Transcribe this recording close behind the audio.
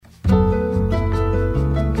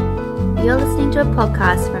You're listening to a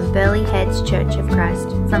podcast from Burleigh Heads Church of Christ,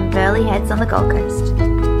 from Burleigh Heads on the Gold Coast.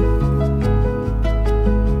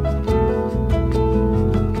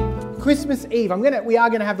 Christmas Eve. We are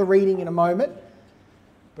going to have the reading in a moment,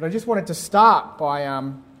 but I just wanted to start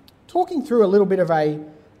by talking through a little bit of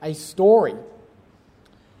a story.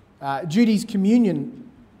 Judy's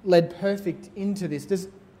communion led perfect into this. Does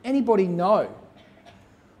anybody know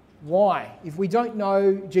why? If we don't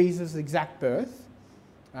know Jesus' exact birth,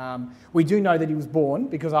 we do know that he was born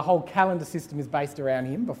because our whole calendar system is based around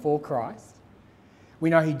him before Christ. We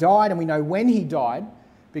know he died and we know when he died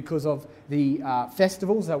because of the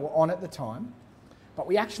festivals that were on at the time. But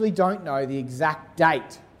we actually don't know the exact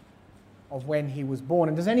date of when he was born.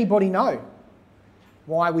 And does anybody know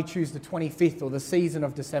why we choose the 25th or the season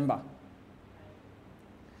of December?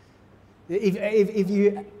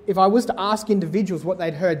 If I was to ask individuals what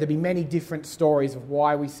they'd heard, there'd be many different stories of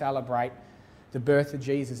why we celebrate the birth of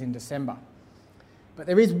Jesus in December. But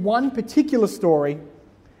there is one particular story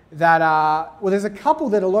that, there's a couple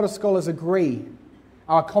that a lot of scholars agree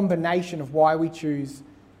are a combination of why we choose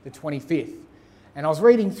the 25th. And I was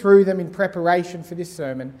reading through them in preparation for this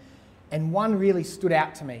sermon, and one really stood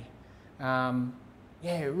out to me.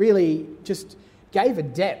 It really just gave a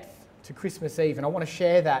depth to Christmas Eve, and I want to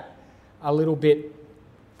share that a little bit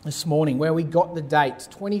this morning, where we got the dates,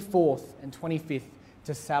 24th and 25th,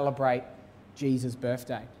 to celebrate Jesus'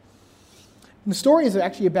 birthday. And the story is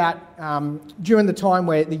actually about during the time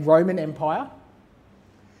where the Roman Empire,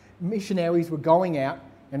 missionaries were going out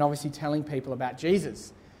and obviously telling people about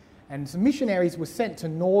Jesus. And some missionaries were sent to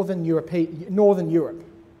Northern Europe.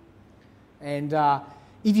 And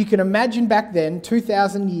if you can imagine back then,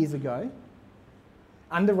 2,000 years ago,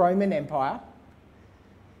 under Roman Empire,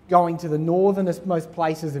 going to the northernest most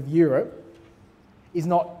places of Europe is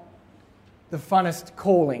not the funnest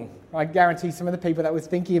calling. I guarantee some of the people that was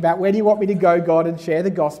thinking about, where do you want me to go, God, and share the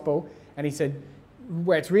gospel? And he said,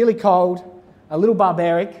 where it's really cold, a little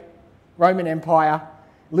barbaric, Roman Empire,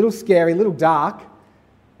 a little scary, a little dark,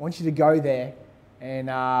 I want you to go there and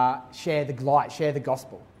share the light, share the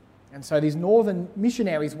gospel. And so these northern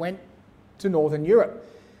missionaries went to Northern Europe.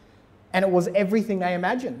 And it was everything they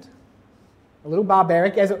imagined. A little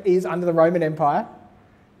barbaric, as it is under the Roman Empire,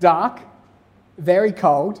 dark, very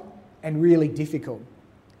cold, and really difficult.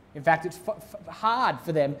 In fact, it's hard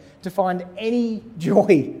for them to find any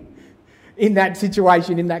joy in that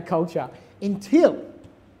situation, in that culture, until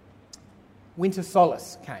Winter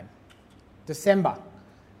Solace came,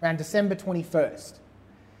 around December 21st,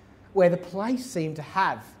 where the place seemed to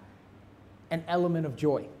have an element of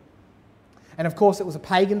joy. And of course, it was a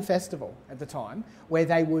pagan festival at the time where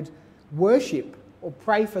they would worship or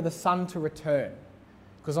pray for the sun to return.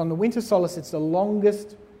 Because on the Winter Solace, it's the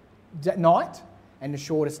longest night and the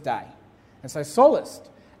shortest day. And so solace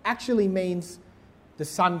actually means the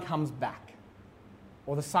sun comes back,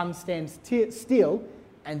 or the sun stands still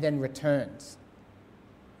and then returns.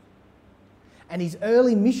 And these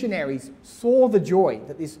early missionaries saw the joy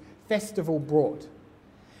that this festival brought.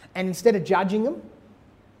 And instead of judging them,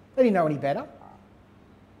 they didn't know any better.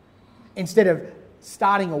 Instead of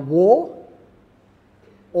starting a war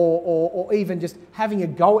or even just having a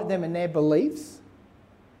go at them and their beliefs,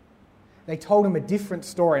 they told them a different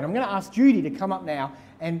story. And I'm going to ask Judy to come up now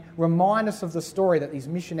and remind us of the story that these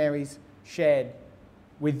missionaries shared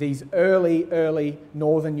with these early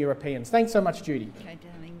Northern Europeans. Thanks so much, Judy. Okay,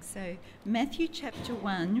 darling. So Matthew chapter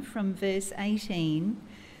 1 from verse 18,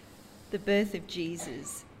 the birth of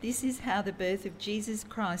Jesus. This is how the birth of Jesus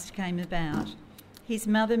Christ came about. His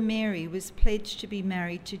mother Mary was pledged to be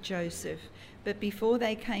married to Joseph, but before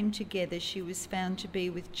they came together she was found to be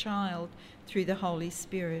with child through the Holy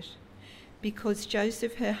Spirit. Because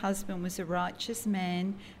Joseph, her husband, was a righteous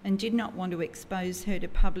man and did not want to expose her to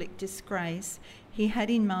public disgrace, he had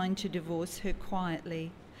in mind to divorce her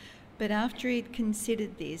quietly. But after he had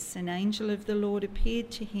considered this, an angel of the Lord appeared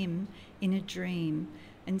to him in a dream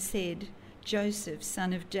and said, "Joseph,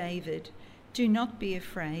 son of David, do not be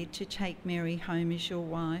afraid to take Mary home as your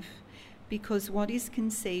wife, because what is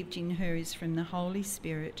conceived in her is from the Holy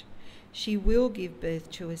Spirit. She will give birth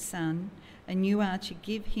to a son, and you are to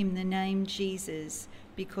give him the name Jesus,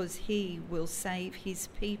 because he will save his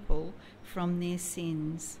people from their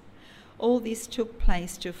sins." All this took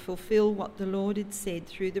place to fulfill what the Lord had said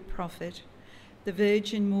through the prophet. The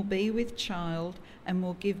virgin will be with child and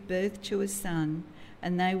will give birth to a son,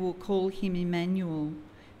 and they will call him Emmanuel,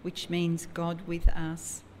 which means God with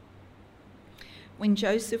us. When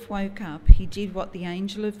Joseph woke up, he did what the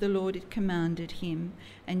angel of the Lord had commanded him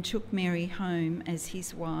and took Mary home as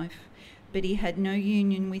his wife. but he had no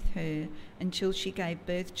union with her until she gave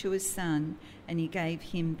birth to a son, and he gave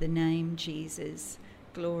him the name Jesus.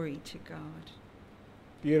 Glory to God.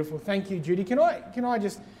 Beautiful. Thank you, Judy. Can I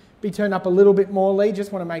just be turned up a little bit more, Lee?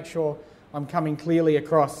 Just want to make sure I'm coming clearly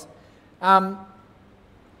across.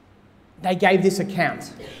 They gave this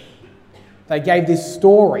account. They gave this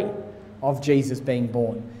story of Jesus being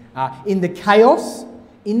born. In the chaos,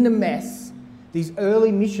 in the mess, these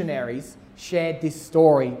early missionaries shared this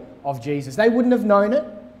story of Jesus. They wouldn't have known it.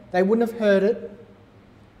 They wouldn't have heard it.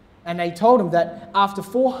 And they told him that after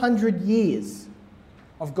 400 years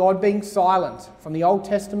of God being silent, from the Old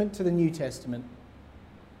Testament to the New Testament,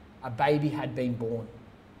 a baby had been born.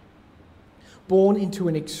 Born into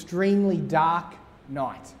an extremely dark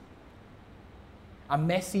night. A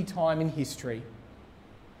messy time in history.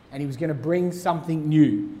 And he was going to bring something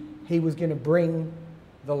new. He was going to bring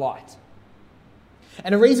the light.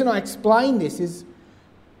 And the reason I explain this is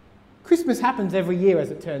Christmas happens every year,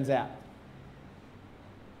 as it turns out.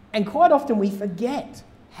 And quite often we forget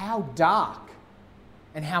how dark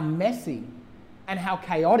and how messy and how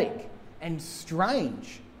chaotic and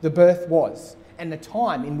strange the birth was and the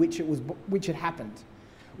time in which it happened.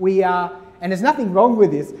 And there's nothing wrong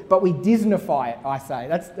with this, but we Disneyfy it, I say.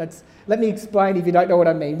 Let me explain if you don't know what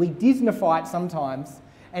I mean. We Disneyfy it sometimes,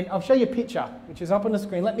 and I'll show you a picture, which is up on the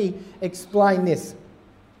screen. Let me explain this.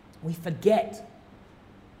 We forget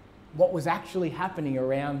what was actually happening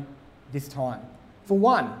around this time. For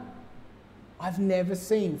one, I've never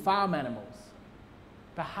seen farm animals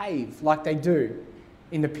behave like they do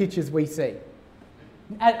in the pictures we see.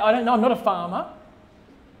 I don't know, I'm not a farmer.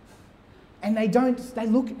 And they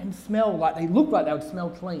look and smell like they would smell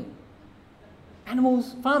clean.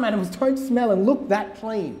 Farm animals don't smell and look that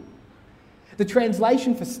clean. The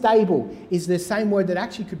translation for stable is the same word that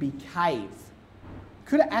actually could be cave.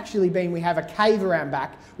 Could have actually been we have a cave around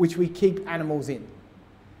back which we keep animals in.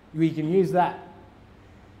 We can use that.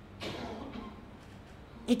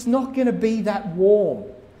 It's not going to be that warm.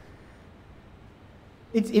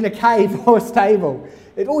 It's in a cave or a stable.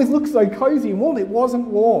 It always looks so cosy and warm. It wasn't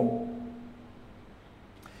warm.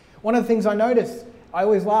 One of the things I notice, I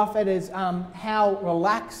always laugh at, is how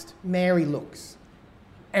relaxed Mary looks.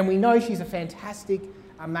 And we know she's a fantastic,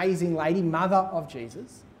 amazing lady, mother of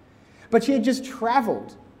Jesus. But she had just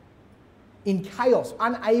travelled in chaos,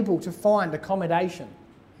 unable to find accommodation.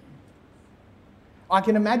 I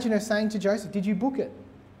can imagine her saying to Joseph, "Did you book it?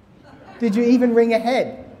 Did you even ring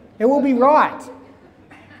ahead? It will be right."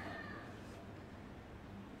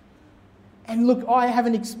 And look, I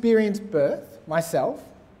haven't experienced birth myself,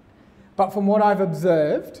 but from what I've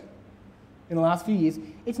observed in the last few years,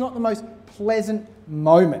 it's not the most pleasant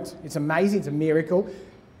moment. It's amazing, it's a miracle.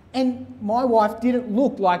 And my wife didn't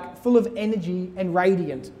look like full of energy and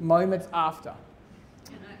radiant moments after.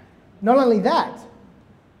 Not only that,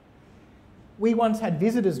 we once had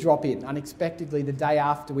visitors drop in unexpectedly the day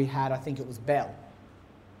after we had, I think it was Belle.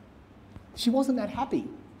 She wasn't that happy.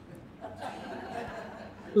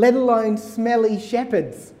 Let alone smelly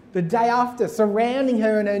shepherds the day after, surrounding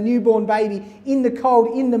her and her newborn baby in the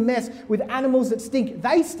cold, in the mess, with animals that stink.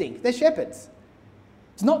 They stink. They're shepherds.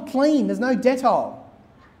 It's not clean. There's no Dettol.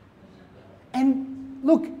 And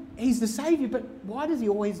look, he's the saviour, but why does he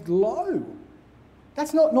always glow?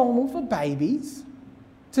 That's not normal for babies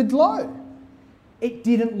to glow. It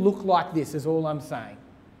didn't look like this, is all I'm saying.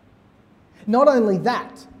 Not only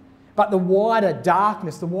that, but the wider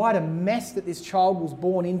darkness, the wider mess that this child was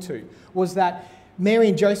born into was that Mary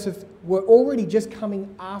and Joseph were already just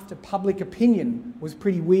coming after public opinion was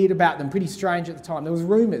pretty weird about them, pretty strange at the time. There was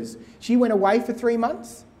rumours. She went away for 3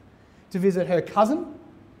 months to visit her cousin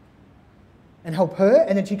and help her,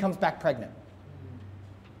 and then she comes back pregnant.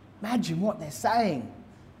 Imagine what they're saying.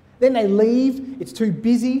 Then they leave, it's too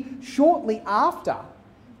busy. Shortly after,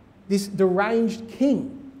 this deranged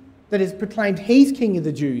king that is proclaimed he's king of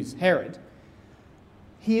the Jews, Herod,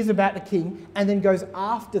 hears about the king and then goes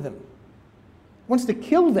after them, wants to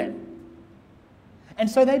kill them. And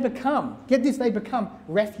so they become, get this, they become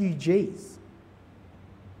refugees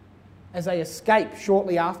as they escape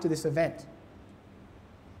shortly after this event.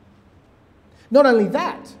 Not only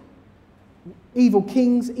that, evil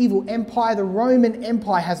kings, evil empire, the Roman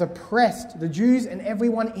Empire has oppressed the Jews and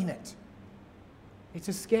everyone in it. It's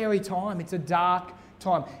a scary time. It's a dark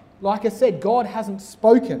time. Like I said, God hasn't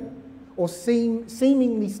spoken or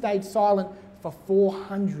seemingly stayed silent for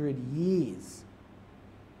 400 years.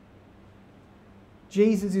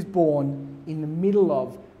 Jesus is born in the middle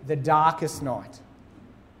of the darkest night,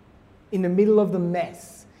 in the middle of the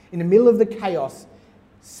mess, in the middle of the chaos.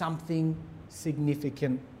 Something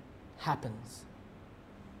significant happens.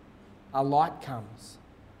 A light comes.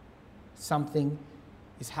 something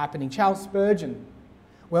is happening. Charles Spurgeon,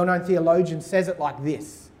 well-known theologian, says it like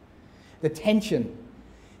this: the tension,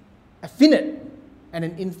 a finite and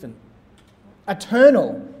an infant,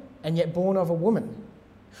 eternal and yet born of a woman,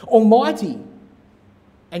 almighty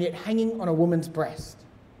and yet hanging on a woman's breast,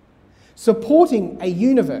 supporting a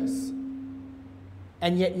universe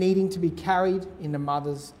and yet needing to be carried in the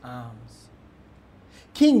mother's arms,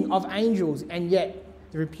 king of angels and yet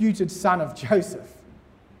the reputed son of Joseph,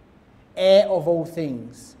 heir of all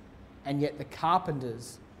things and yet the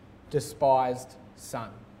carpenter's despised son.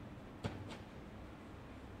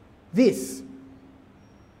 This,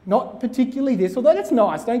 not particularly this, although that's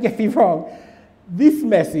nice, don't get me wrong, this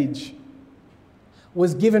message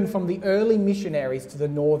was given from the early missionaries to the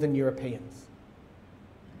northern Europeans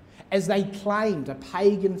as they claimed a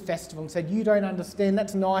pagan festival and said, you don't understand,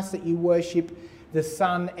 that's nice that you worship the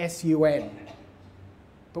sun, S-U-N,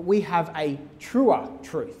 but we have a truer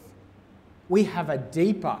truth. We have a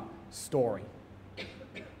deeper story.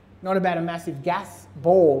 Not about a massive gas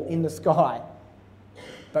ball in the sky,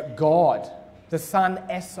 but God, the Son,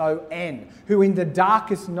 S-O-N, who in the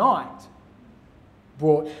darkest night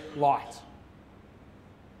brought light.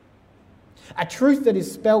 A truth that is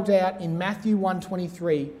spelt out in Matthew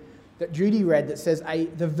 1:23 that Judy read, that says,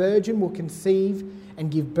 the virgin will conceive and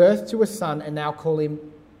give birth to a son, and now call him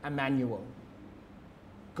Emmanuel,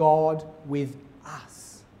 God with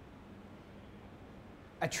us.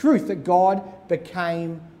 A truth that God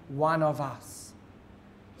became one of us,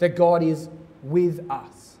 that God is with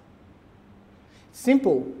us.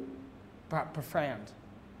 Simple but profound.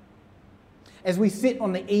 As we sit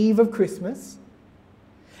on the eve of Christmas,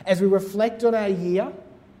 as we reflect on our year,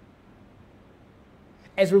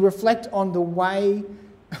 as we reflect on the way,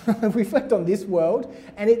 reflect on this world,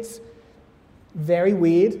 and it's very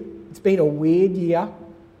weird. It's been a weird year.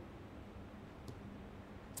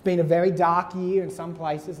 It's been a very dark year in some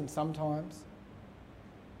places and sometimes.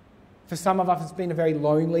 For some of us, it's been a very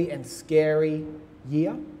lonely and scary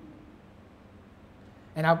year.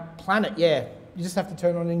 And our planet, you just have to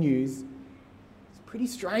turn on the news. It's pretty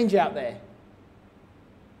strange out there.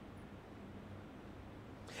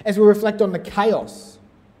 As we reflect on the chaos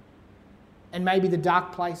and maybe the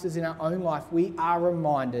dark places in our own life, we are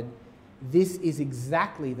reminded this is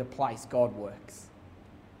exactly the place God works.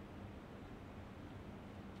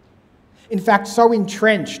 In fact, so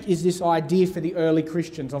entrenched is this idea for the early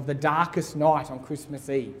Christians of the darkest night on Christmas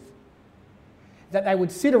Eve, that they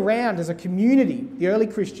would sit around as a community, the early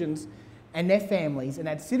Christians and their families, and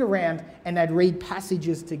they'd sit around and they'd read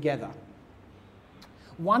passages together.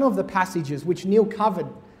 One of the passages, which Neil covered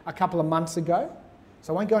a couple of months ago,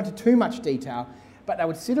 so I won't go into too much detail, but they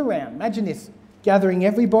would sit around, imagine this, gathering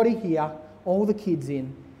everybody here, all the kids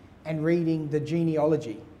in, and reading the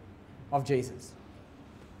genealogy of Jesus.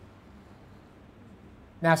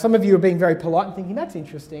 Now, some of you are being very polite and thinking, that's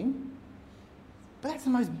interesting, but that's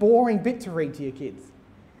the most boring bit to read to your kids.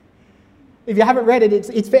 If you haven't read it,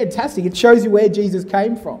 it's fantastic. It shows you where Jesus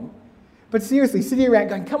came from. But seriously, sitting around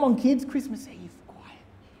going, come on kids, Christmas Eve, quiet.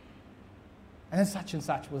 And then such and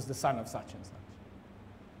such was the son of such and such.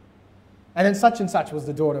 And then such and such was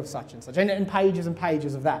the daughter of such and such. And pages and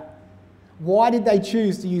pages of that. Why did they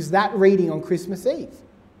choose to use that reading on Christmas Eve?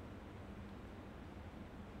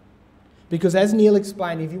 Because as Neil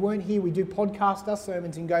explained, if you weren't here, we do podcast our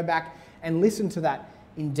sermons and go back and listen to that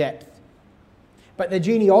in depth. But the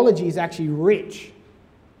genealogy is actually rich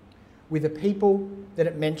with the people that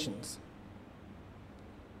it mentions.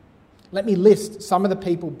 Let me list some of the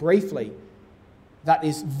people briefly that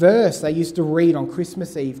this verse they used to read on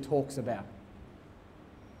Christmas Eve talks about.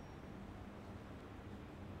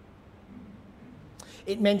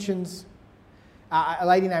 It mentions a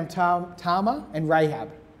lady named Tamar and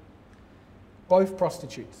Rahab, both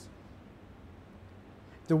prostitutes.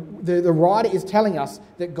 The writer is telling us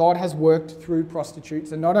that God has worked through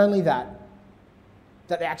prostitutes, and not only that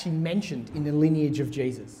they're actually mentioned in the lineage of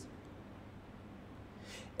Jesus.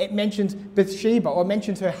 It mentions Bathsheba, or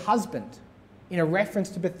mentions her husband, in a reference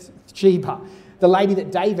to Bathsheba, the lady that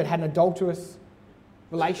David had an adulterous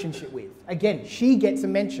relationship with. Again, she gets a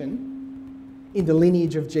mention in the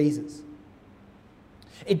lineage of Jesus.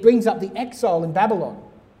 It brings up the exile in Babylon.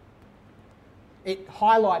 It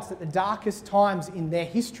highlights that the darkest times in their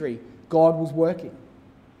history, God was working.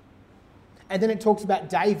 And then it talks about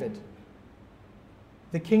David,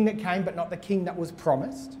 the king that came, but not the king that was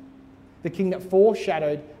promised, the king that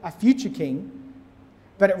foreshadowed a future king,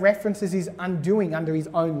 but it references his undoing under his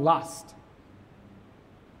own lust.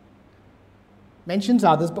 Mentions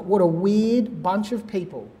others, but what a weird bunch of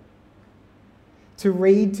people to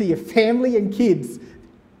read to your family and kids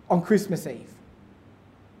on Christmas Eve.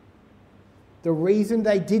 The reason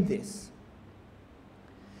they did this,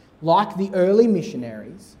 like the early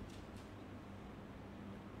missionaries,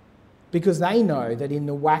 because they know that in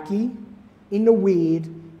the wacky, in the weird,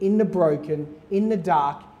 in the broken, in the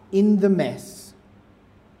dark, in the mess,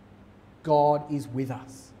 God is with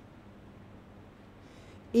us.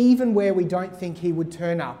 Even where we don't think he would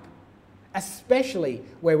turn up, especially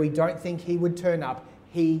where we don't think he would turn up,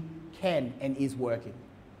 he can and is working.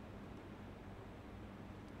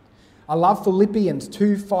 I love Philippians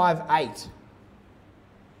 2:5-8.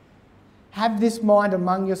 Have this mind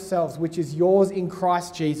among yourselves, which is yours in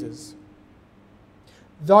Christ Jesus.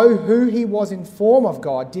 Though who he was in form of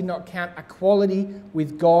God, did not count equality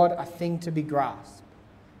with God a thing to be grasped,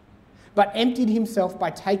 but emptied himself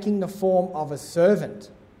by taking the form of a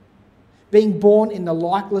servant, being born in the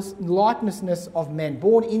likeness of men,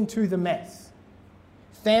 born into the mess.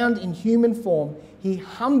 Found in human form, he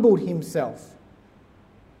humbled himself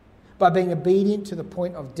by being obedient to the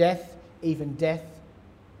point of death, even death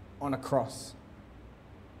on a cross.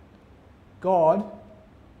 God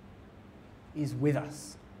is with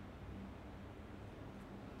us.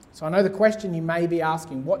 So I know the question you may be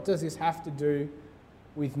asking, what does this have to do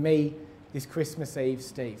with me this Christmas Eve,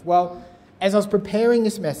 Steve? Well, as I was preparing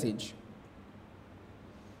this message,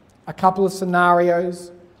 a couple of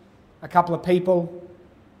scenarios, a couple of people,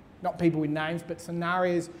 not people with names, but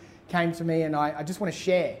scenarios came to me, and I just want to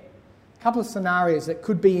share a couple of scenarios that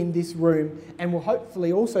could be in this room and will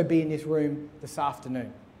hopefully also be in this room this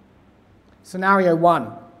afternoon. Scenario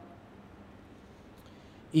 1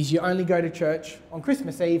 is you only go to church on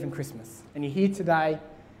Christmas Eve and Christmas, and you're here today,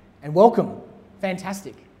 and welcome,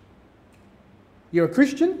 fantastic. You're a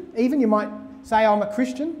Christian, even, you might say, I'm a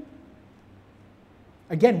Christian.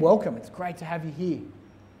 Again, welcome, it's great to have you here.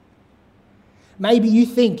 Maybe you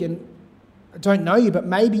think, and I don't know you, but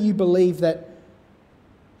maybe you believe that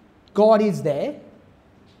God is there,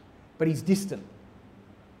 but he's distant.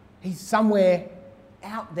 He's somewhere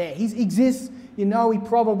out there. He exists. You know, he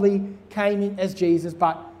probably came in as Jesus,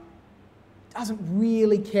 but doesn't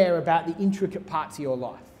really care about the intricate parts of your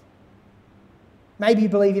life. Maybe you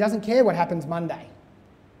believe he doesn't care what happens Monday.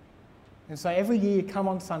 And so every year you come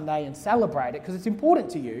on Sunday and celebrate it because it's important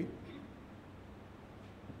to you,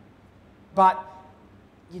 but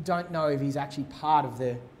you don't know if he's actually part of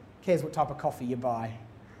the, cares what type of coffee you buy,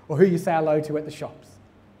 or who you say hello to at the shops,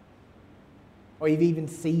 or if he even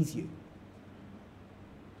sees you.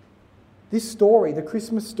 This story, the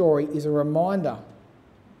Christmas story, is a reminder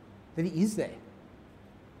that he is there.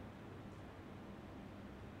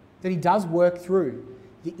 That he does work through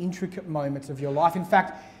the intricate moments of your life. In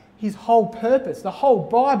fact, his whole purpose, the whole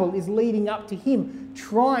Bible, is leading up to him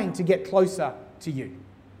trying to get closer to you.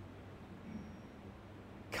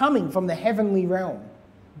 Coming from the heavenly realm,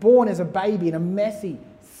 born as a baby in a messy,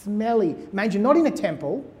 smelly manger, not in a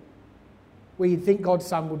temple where you'd think God's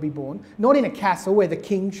son would be born, not in a castle where the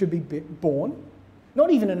king should be born,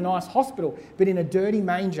 not even in a nice hospital, but in a dirty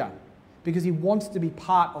manger, because he wants to be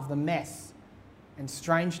part of the mess and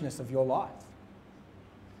strangeness of your life.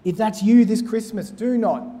 If that's you this Christmas, do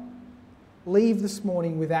not leave this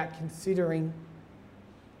morning without considering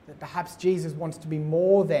that perhaps Jesus wants to be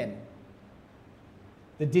more than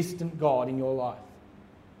the distant God in your life.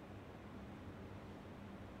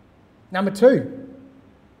 Number 2,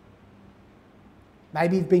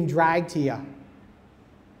 maybe you've been dragged here.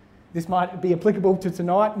 This might be applicable to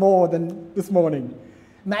tonight more than this morning.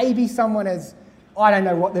 Maybe someone has, I don't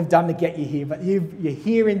know what they've done to get you here, but you're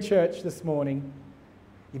here in church this morning.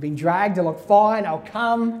 You've been dragged along. Fine, I'll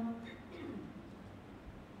come.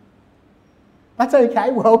 That's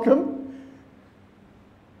okay, welcome.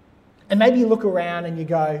 And maybe you look around and you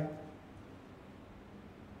go,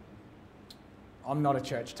 I'm not a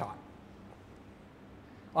church type.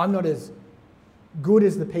 I'm not as good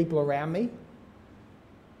as the people around me.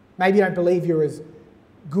 Maybe you don't believe you're as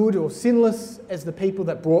good or sinless as the people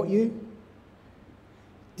that brought you.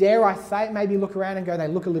 Dare I say it, maybe you look around and go, they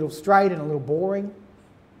look a little straight and a little boring.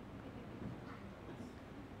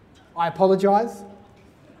 I apologise.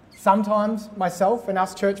 Sometimes myself and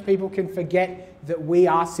us church people can forget that we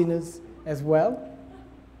are sinners as well.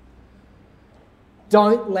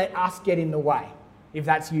 Don't let us get in the way, if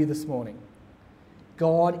that's you this morning.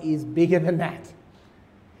 God is bigger than that.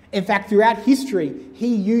 In fact, throughout history,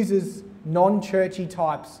 he uses non-churchy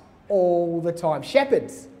types all the time.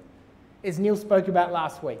 Shepherds, as Neil spoke about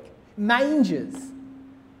last week. Mangers.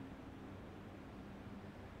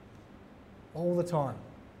 All the time.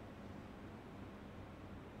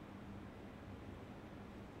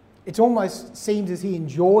 It almost seems as he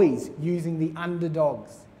enjoys using the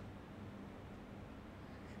underdogs,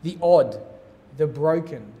 the odd, the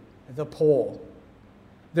broken, the poor,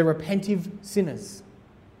 the repentive sinners,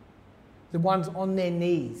 the ones on their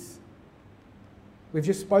knees. We've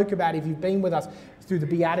just spoke about, if you've been with us through the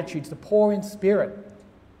Beatitudes, the poor in spirit,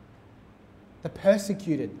 the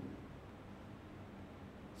persecuted. In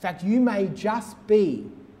fact, you may just be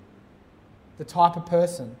the type of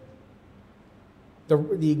person,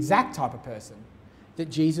 the exact type of person that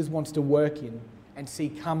Jesus wants to work in and see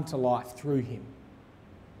come to life through him.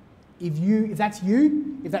 If that's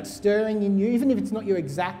you, if that's stirring in you, even if it's not your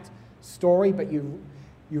exact story, but you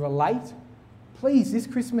relate, please, this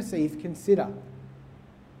Christmas Eve, consider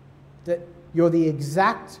that you're the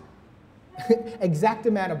exact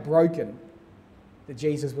amount of broken that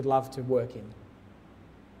Jesus would love to work in.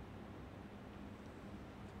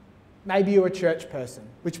 Maybe you're a church person,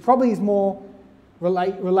 which probably is more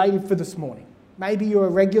related for this morning. Maybe you're a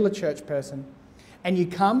regular church person and you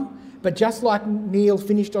come, but just like Neil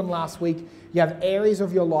finished on last week, you have areas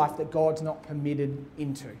of your life that God's not permitted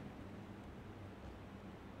into.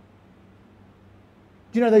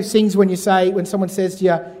 Do you know those things when someone says to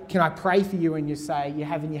you, can I pray for you? And you say, you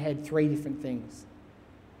have in your head 3 different things.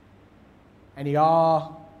 And you go, I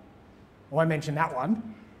won't mention that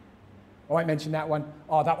one. I won't mention that one.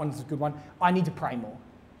 Oh, that one's a good one. I need to pray more.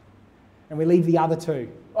 And we leave the other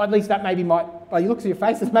 2. Or at least that maybe might, you look at your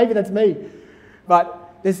faces, maybe that's me.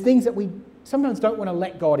 But there's things that we sometimes don't want to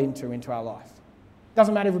let God into our life.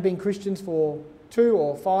 Doesn't matter if we've been Christians for 2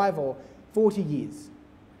 or 5 or 40 years.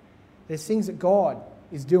 There's things that God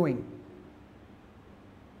is doing.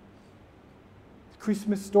 The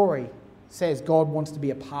Christmas story says God wants to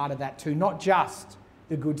be a part of that too. Not just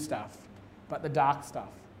the good stuff, but the dark stuff.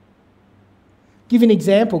 Give an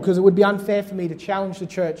example, because it would be unfair for me to challenge the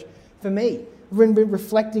church. For me, when been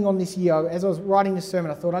reflecting on this year, as I was writing this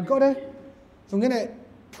sermon, I thought, if I'm going to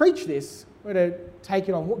preach this, I'm going to take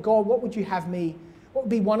it on. God, what would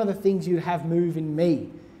be one of the things you'd have move in me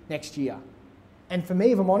next year? And for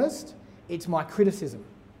me, if I'm honest, it's my criticism,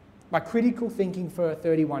 my critical thinking for a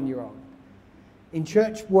 31-year-old. In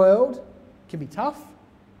church world, it can be tough.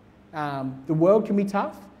 The world can be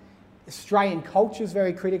tough. Australian culture is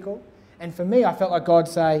very critical. And for me, I felt like God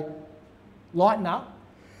say, lighten up.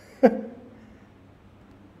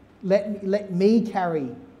 Let me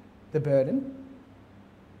carry the burden.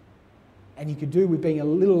 And you could do with being a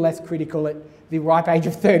little less critical at the ripe age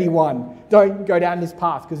of 31. Don't go down this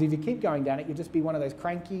path, because if you keep going down it, you'll just be one of those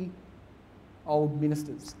cranky old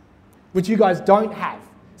ministers, which you guys don't have.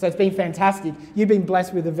 So it's been fantastic. You've been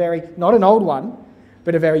blessed with not an old one,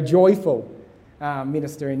 but a very joyful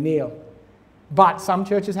minister in Neil. But some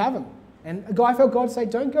churches have them. And a guy felt God say,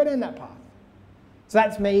 don't go down that path. So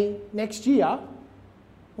that's me next year. I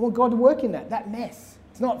want God to work in that mess.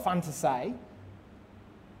 It's not fun to say.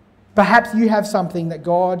 Perhaps you have something that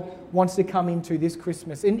God wants to come into this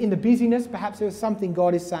Christmas. In the busyness, perhaps there's something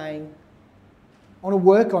God is saying, I want to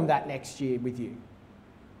work on that next year with you.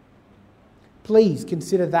 Please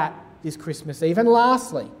consider that this Christmas Eve. And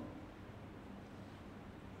lastly,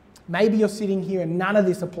 maybe you're sitting here and none of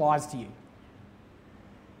this applies to you.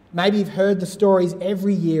 Maybe you've heard the stories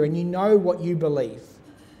every year and you know what you believe.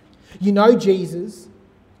 You know Jesus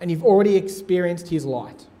and you've already experienced his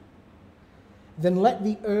light. Then let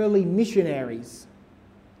the early missionaries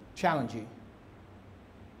challenge you.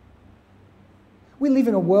 We live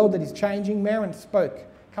in a world that is changing. Marin spoke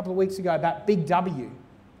a couple of weeks ago about Big W,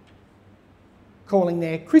 calling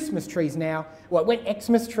their Christmas trees now, it went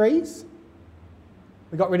Xmas trees.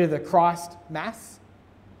 We got rid of the Christ Mass.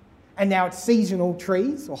 And now it's seasonal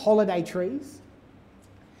trees or holiday trees.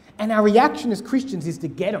 And our reaction as Christians is to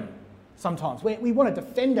get them sometimes. We want to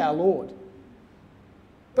defend our Lord.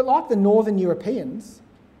 But like the Northern Europeans,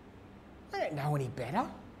 they don't know any better.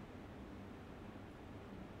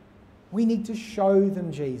 We need to show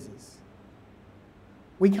them Jesus.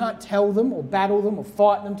 We can't tell them or battle them or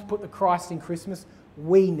fight them to put the Christ in Christmas.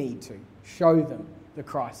 We need to show them the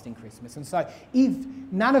Christ in Christmas. And so if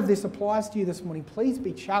none of this applies to you this morning, please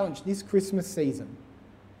be challenged this Christmas season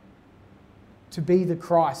to be the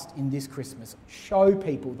Christ in this Christmas. Show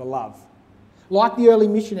people the love. Like the early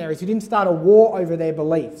missionaries who didn't start a war over their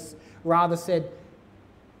beliefs, rather said,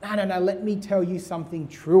 no, let me tell you something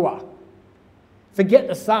truer. Forget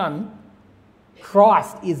the sun,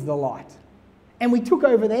 Christ is the light. And we took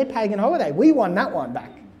over their pagan holiday. We won that one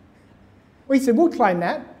back. We said, we'll claim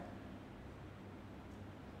that.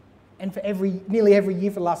 And for nearly every year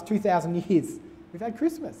for the last 2,000 years, we've had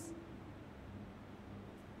Christmas.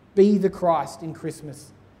 Be the Christ in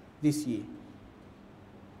Christmas this year.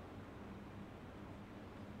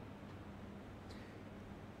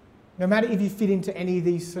 No matter if you fit into any of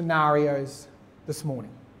these scenarios this morning,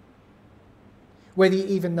 whether you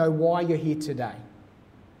even know why you're here today.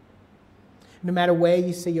 No matter where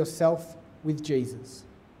you see yourself with Jesus,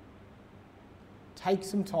 take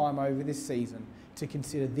some time over this season to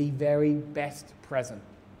consider the very best present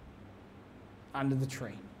under the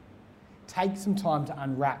tree. Take some time to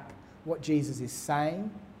unwrap what Jesus is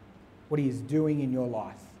saying, what he is doing in your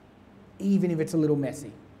life, even if it's a little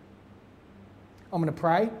messy. I'm going to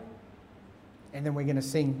pray, and then we're going to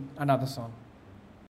sing another song.